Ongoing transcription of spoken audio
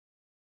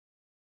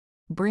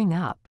bring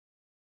up.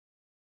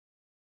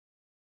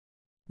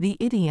 The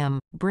idiom,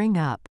 bring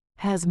up,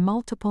 has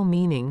multiple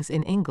meanings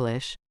in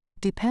English,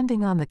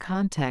 depending on the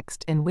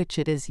context in which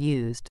it is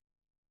used.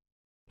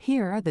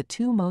 Here are the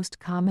two most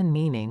common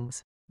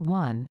meanings.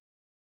 1.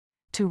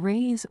 To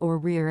raise or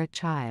rear a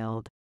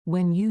child.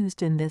 When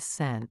used in this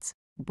sense,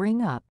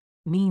 bring up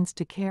means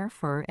to care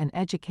for and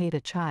educate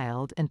a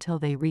child until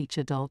they reach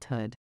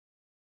adulthood.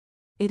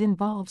 It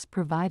involves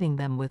providing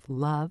them with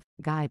love,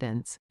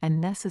 guidance, and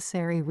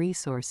necessary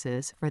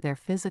resources for their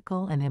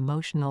physical and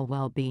emotional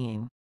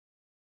well-being.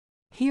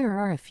 Here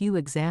are a few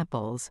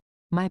examples.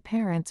 My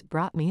parents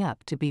brought me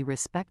up to be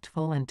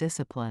respectful and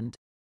disciplined.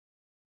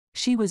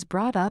 She was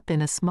brought up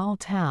in a small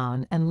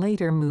town and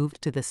later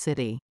moved to the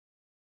city.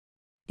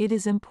 It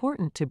is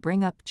important to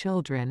bring up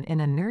children in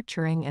a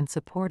nurturing and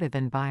supportive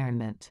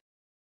environment.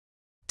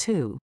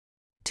 2.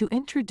 To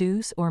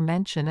introduce or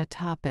mention a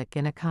topic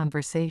in a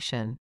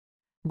conversation.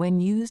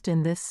 When used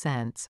in this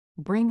sense,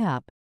 bring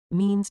up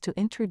means to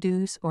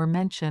introduce or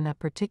mention a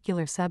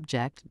particular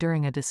subject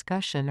during a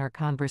discussion or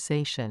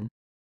conversation.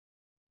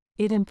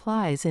 It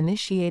implies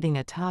initiating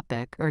a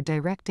topic or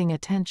directing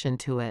attention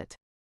to it.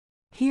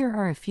 Here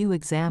are a few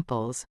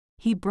examples.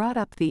 He brought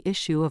up the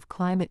issue of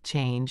climate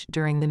change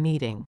during the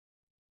meeting.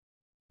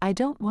 I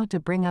don't want to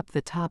bring up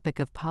the topic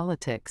of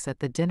politics at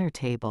the dinner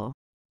table.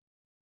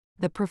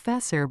 The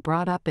professor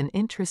brought up an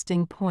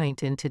interesting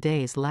point in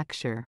today's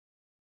lecture.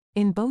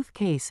 In both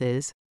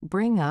cases,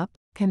 bring up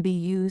can be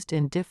used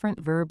in different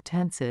verb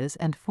tenses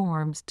and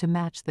forms to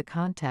match the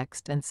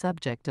context and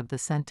subject of the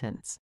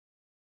sentence.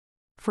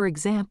 For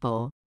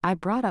example, I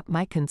brought up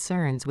my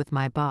concerns with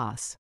my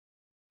boss.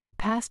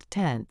 Past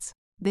tense,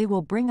 they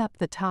will bring up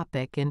the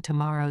topic in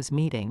tomorrow's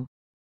meeting.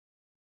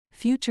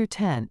 Future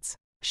tense,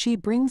 she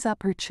brings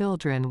up her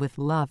children with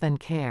love and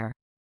care.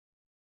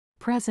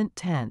 Present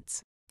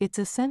tense, it's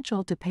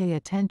essential to pay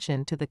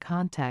attention to the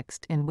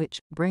context in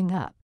which bring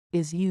up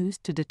is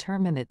used to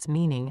determine its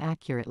meaning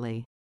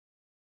accurately.